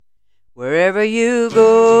Wherever you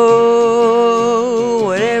go,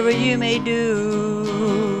 whatever you may do,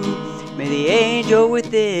 may the angel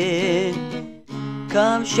within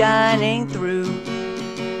come shining through.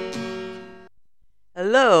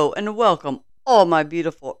 Hello and welcome, all my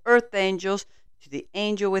beautiful earth angels, to the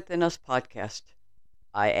Angel Within Us podcast.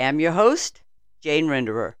 I am your host, Jane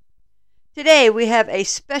Renderer. Today we have a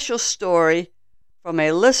special story from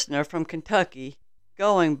a listener from Kentucky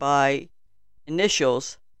going by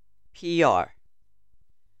initials PR.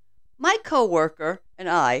 My coworker and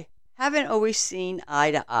I haven't always seen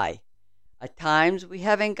eye to eye. At times we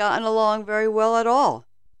haven't gotten along very well at all.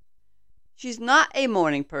 She's not a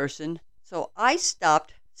morning person, so I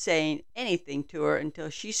stopped saying anything to her until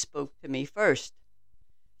she spoke to me first.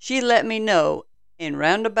 She let me know in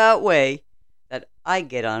roundabout way that I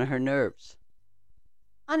get on her nerves.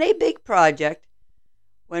 On a big project,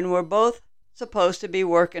 when we're both supposed to be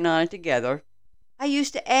working on it together, I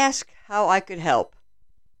used to ask how I could help.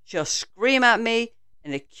 She'll scream at me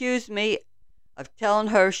and accuse me of telling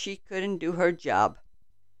her she couldn't do her job.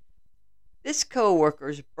 This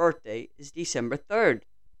coworker's birthday is December 3rd,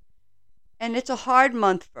 and it's a hard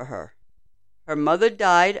month for her. Her mother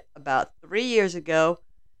died about 3 years ago,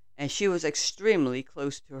 and she was extremely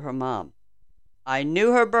close to her mom. I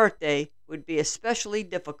knew her birthday would be especially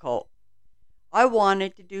difficult. I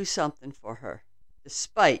wanted to do something for her,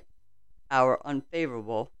 despite our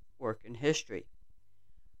unfavorable working history.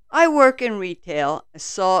 I work in retail and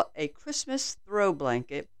saw a Christmas throw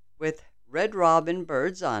blanket with red robin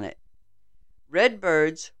birds on it. Red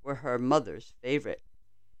birds were her mother's favorite.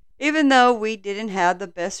 Even though we didn't have the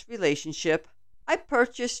best relationship, I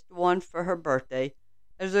purchased one for her birthday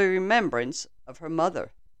as a remembrance of her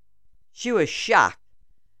mother. She was shocked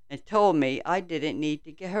and told me I didn't need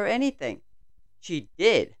to get her anything. She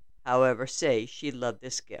did, however, say she loved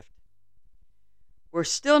this gift. We're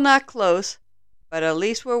still not close, but at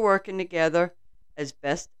least we're working together as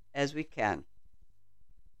best as we can.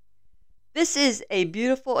 This is a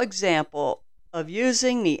beautiful example of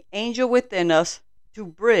using the angel within us to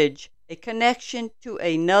bridge a connection to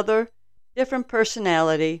another different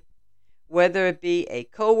personality, whether it be a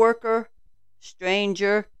coworker,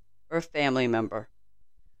 stranger, or family member.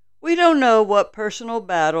 We don't know what personal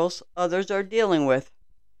battles others are dealing with.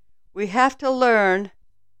 We have to learn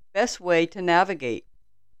best way to navigate.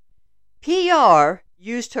 PR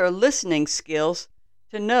used her listening skills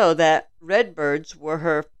to know that redbirds were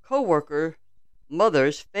her coworker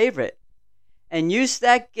mother's favorite, and used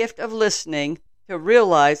that gift of listening to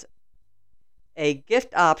realize a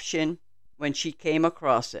gift option when she came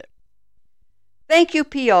across it. Thank you,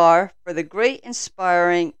 PR, for the great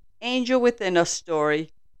inspiring Angel Within Us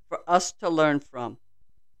story for us to learn from.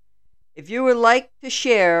 If you would like to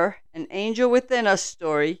share an Angel Within Us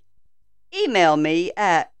story, email me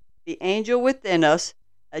at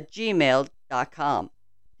theangelwithinus@gmail.com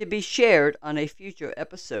to be shared on a future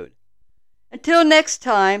episode. Until next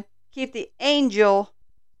time, keep the angel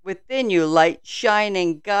within you light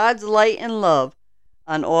shining God's light and love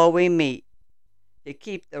on all we meet to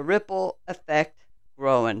keep the ripple effect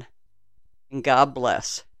growing. And God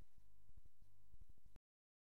bless.